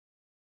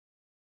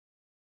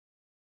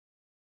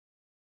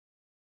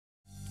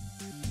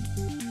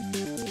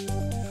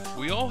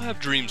all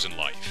have dreams in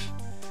life.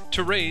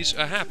 To raise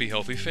a happy,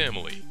 healthy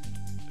family,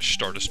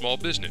 start a small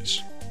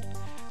business,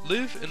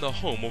 live in the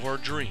home of our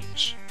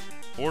dreams,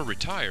 or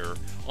retire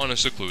on a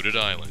secluded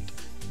island.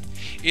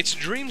 It's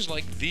dreams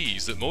like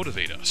these that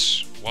motivate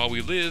us while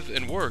we live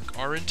and work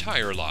our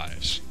entire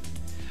lives.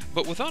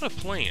 But without a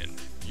plan,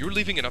 you're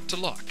leaving it up to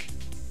luck,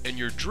 and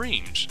your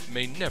dreams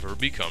may never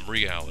become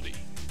reality.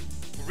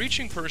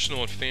 Reaching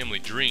personal and family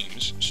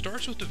dreams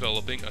starts with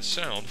developing a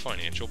sound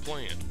financial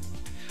plan.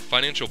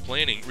 Financial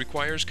planning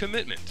requires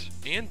commitment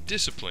and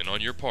discipline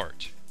on your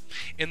part,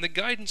 and the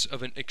guidance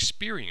of an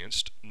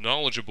experienced,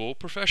 knowledgeable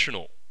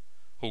professional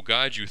who'll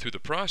guide you through the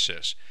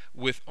process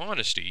with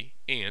honesty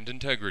and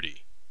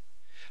integrity.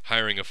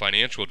 Hiring a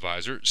financial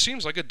advisor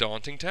seems like a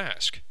daunting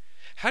task.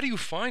 How do you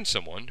find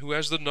someone who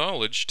has the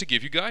knowledge to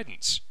give you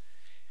guidance?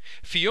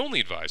 Fee-only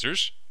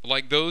advisors,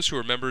 like those who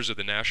are members of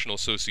the National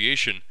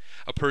Association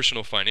of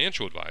Personal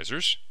Financial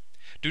Advisors,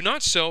 do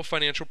not sell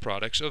financial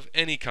products of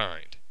any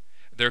kind.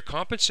 They're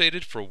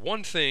compensated for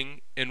one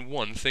thing and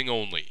one thing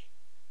only: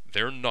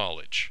 their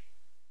knowledge.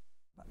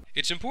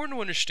 It's important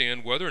to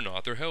understand whether or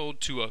not they're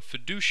held to a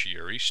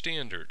fiduciary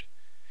standard.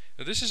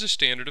 Now, this is a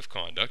standard of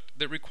conduct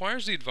that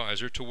requires the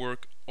advisor to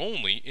work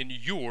only in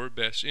your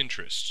best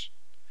interests.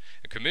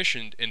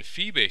 Commissioned and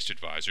fee-based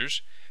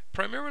advisors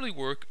primarily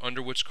work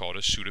under what's called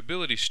a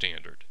suitability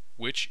standard,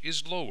 which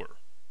is lower.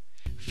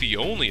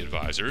 Fee-only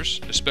advisors,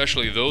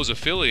 especially those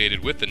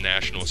affiliated with the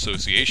National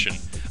Association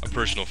of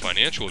Personal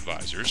Financial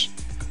Advisors,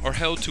 are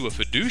held to a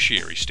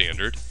fiduciary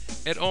standard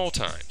at all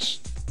times.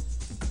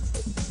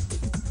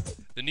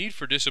 The need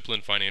for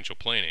disciplined financial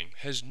planning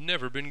has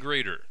never been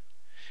greater.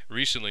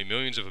 Recently,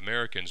 millions of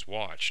Americans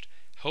watched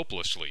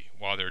helplessly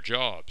while their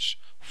jobs,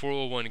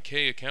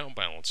 401k account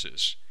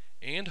balances,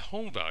 and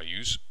home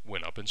values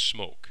went up in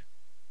smoke.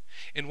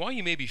 And while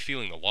you may be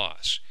feeling the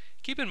loss,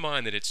 keep in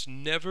mind that it's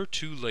never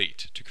too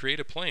late to create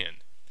a plan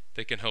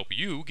that can help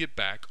you get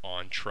back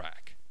on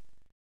track.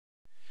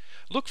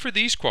 Look for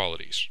these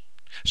qualities: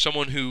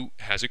 someone who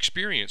has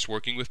experience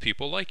working with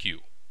people like you,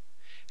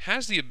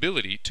 has the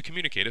ability to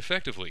communicate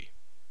effectively,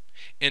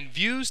 and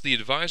views the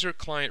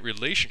advisor-client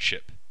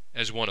relationship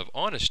as one of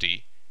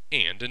honesty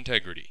and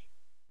integrity.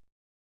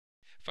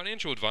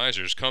 Financial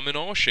advisors come in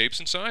all shapes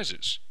and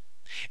sizes,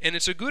 and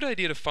it's a good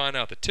idea to find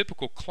out the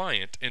typical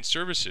client and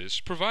services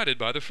provided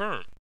by the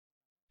firm.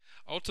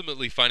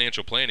 Ultimately,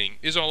 financial planning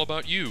is all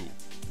about you,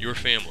 your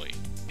family,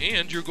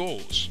 and your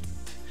goals.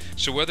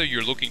 So whether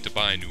you're looking to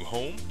buy a new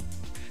home,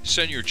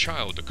 send your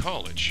child to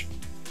college,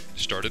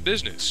 start a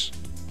business,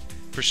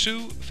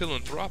 pursue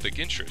philanthropic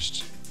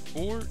interests,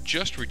 or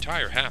just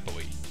retire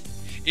happily,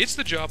 it's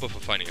the job of a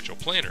financial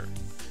planner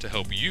to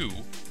help you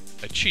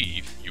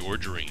achieve your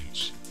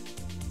dreams.